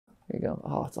Here you go.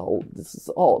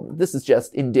 Oh, this is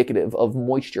just indicative of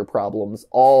moisture problems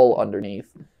all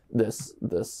underneath this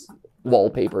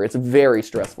wallpaper. It's very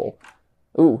stressful.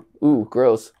 Ooh,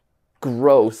 gross.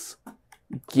 Gross.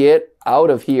 Get out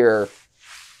of here.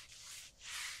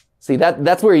 See,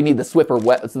 that's where you need the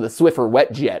Swiffer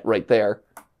wet jet right there.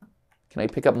 Can I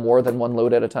pick up more than one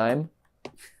load at a time?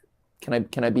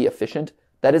 Can I be efficient?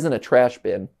 That isn't a trash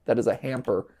bin. That is a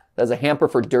hamper. That is a hamper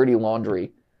for dirty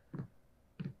laundry.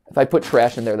 If I put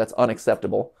trash in there, that's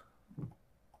unacceptable.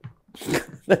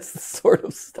 That's the sort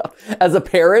of stuff. As a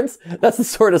parent, that's the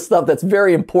sort of stuff that's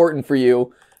very important for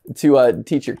you to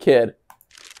teach your kid.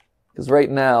 Because right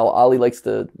now, Ollie likes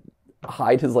to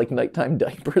hide his like nighttime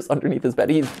diapers underneath his bed.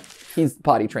 He's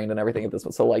potty trained and everything at this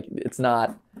point, so like it's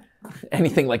not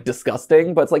anything like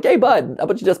disgusting. But it's like, hey bud, how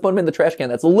about you just put him in the trash can?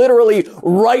 That's literally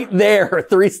right there,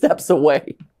 3 steps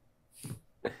away.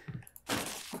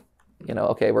 You know,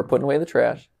 okay, we're putting away the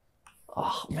trash.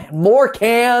 Oh man, more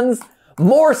cans,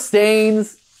 more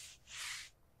stains.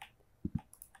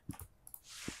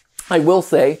 I will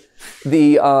say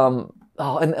the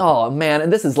oh man,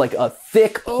 and this is like a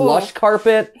thick plush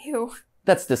carpet. Ew.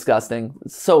 That's disgusting.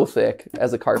 It's so thick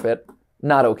as a carpet.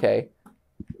 Not okay.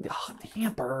 Oh, the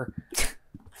hamper.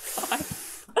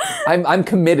 I'm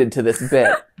committed to this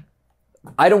bit.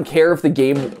 I don't care if the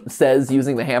game says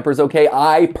using the hamper is okay.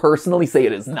 I personally say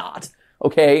it is not.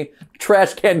 Okay?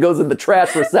 Trash can goes in the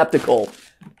trash receptacle.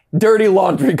 Dirty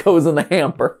laundry goes in the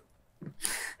hamper.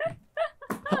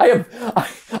 I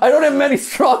don't have many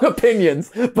strong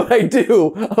opinions, but I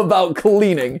do about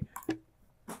cleaning.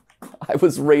 I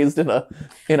was raised in a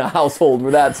household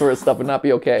where that sort of stuff would not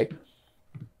be okay.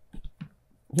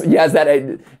 Yeah,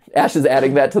 Ash is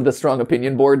adding that to the strong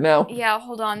opinion board now. Yeah,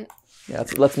 hold on. Yeah,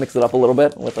 let's mix it up a little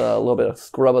bit with a little bit of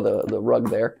scrub of the rug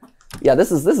there. Yeah,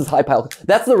 this is high pile.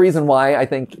 That's the reason why I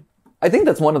think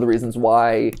that's one of the reasons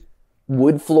why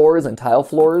wood floors and tile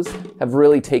floors have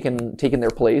really taken their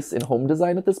place in home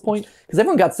design at this point. Because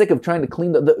everyone got sick of trying to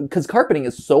clean because carpeting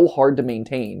is so hard to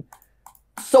maintain.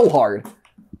 So hard.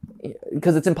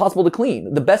 Because it's impossible to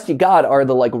clean. The best you got are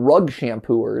the like rug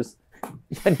shampooers.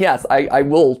 And yes, I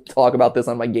will talk about this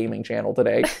on my gaming channel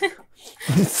today.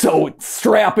 So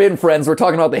strap in, friends. We're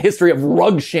talking about the history of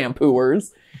rug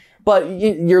shampooers. But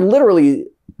you're literally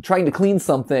trying to clean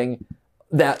something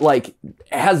that like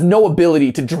has no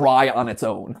ability to dry on its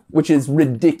own, which is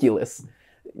ridiculous.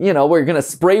 You know, we're gonna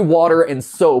spray water and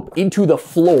soap into the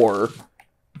floor,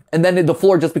 and then the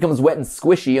floor just becomes wet and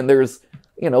squishy, and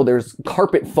there's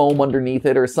carpet foam underneath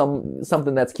it or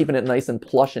something that's keeping it nice and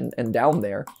plush and down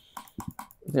there.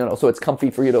 You know, so it's comfy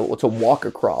for you to walk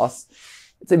across.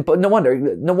 But no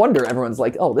wonder everyone's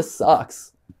like, oh, this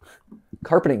sucks.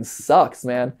 Carpeting sucks,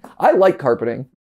 man. I like carpeting.